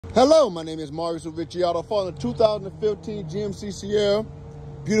Hello, my name is Maurice with Richie Auto. Following 2015 GMC Sierra.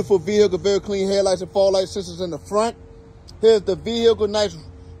 Beautiful vehicle, very clean headlights and fog light sensors in the front. Here's the vehicle, nice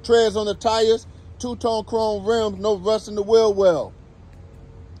treads on the tires, two-tone chrome rims, no rust in the wheel well.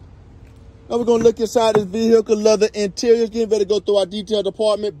 Now we're going to look inside this vehicle, leather interior. Getting ready to go through our detail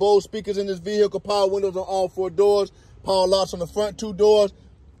department. Bose speakers in this vehicle, power windows on all four doors, power locks on the front two doors,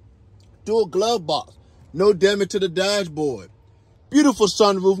 dual glove box, no damage to the dashboard. Beautiful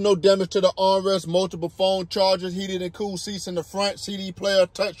sunroof, no damage to the armrest, multiple phone chargers, heated and cooled seats in the front, CD player,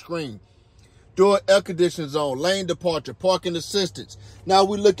 touchscreen. Dual air conditioning zone, lane departure, parking assistance. Now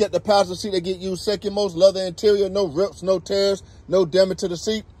we look at the passenger seat that get used second most, leather interior, no rips, no tears, no damage to the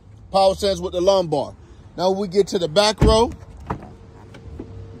seat. Power stands with the lumbar. Now we get to the back row.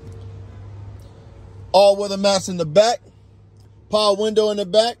 All weather mats in the back, power window in the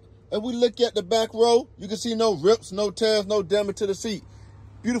back. And we look at the back row, you can see no rips, no tears, no damage to the seat.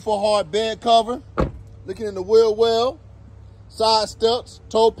 Beautiful hard bed cover. Looking in the wheel well. Side steps,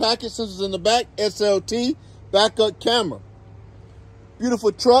 tow package sensors in the back, SLT, backup camera.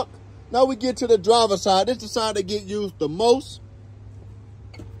 Beautiful truck. Now we get to the driver's side. This is the side that get used the most.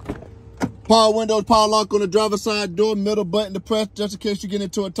 Power windows, power lock on the driver's side door, middle button to press just in case you get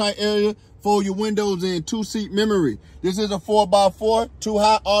into a tight area. Fold your windows in, two-seat memory. This is a 4x4, 2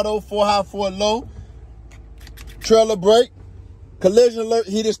 high auto, 4 high, 4 low. Trailer brake, collision alert,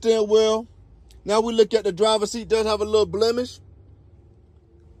 heated steering wheel. Now we look at the driver's seat, does have a little blemish.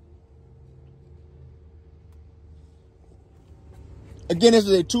 Again, this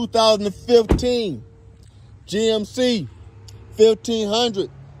is a 2015 GMC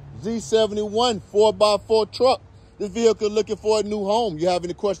 1500 Z71 4x4 truck. This vehicle is looking for a new home. You have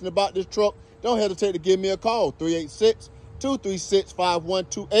any question about this truck, don't hesitate to give me a call,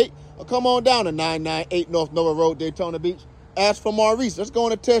 386-236-5128, or come on down to 998 North Nova Road, Daytona Beach. Ask for Maurice. Let's go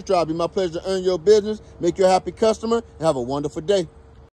on a test drive. Be my pleasure to earn your business, make you a happy customer, and have a wonderful day.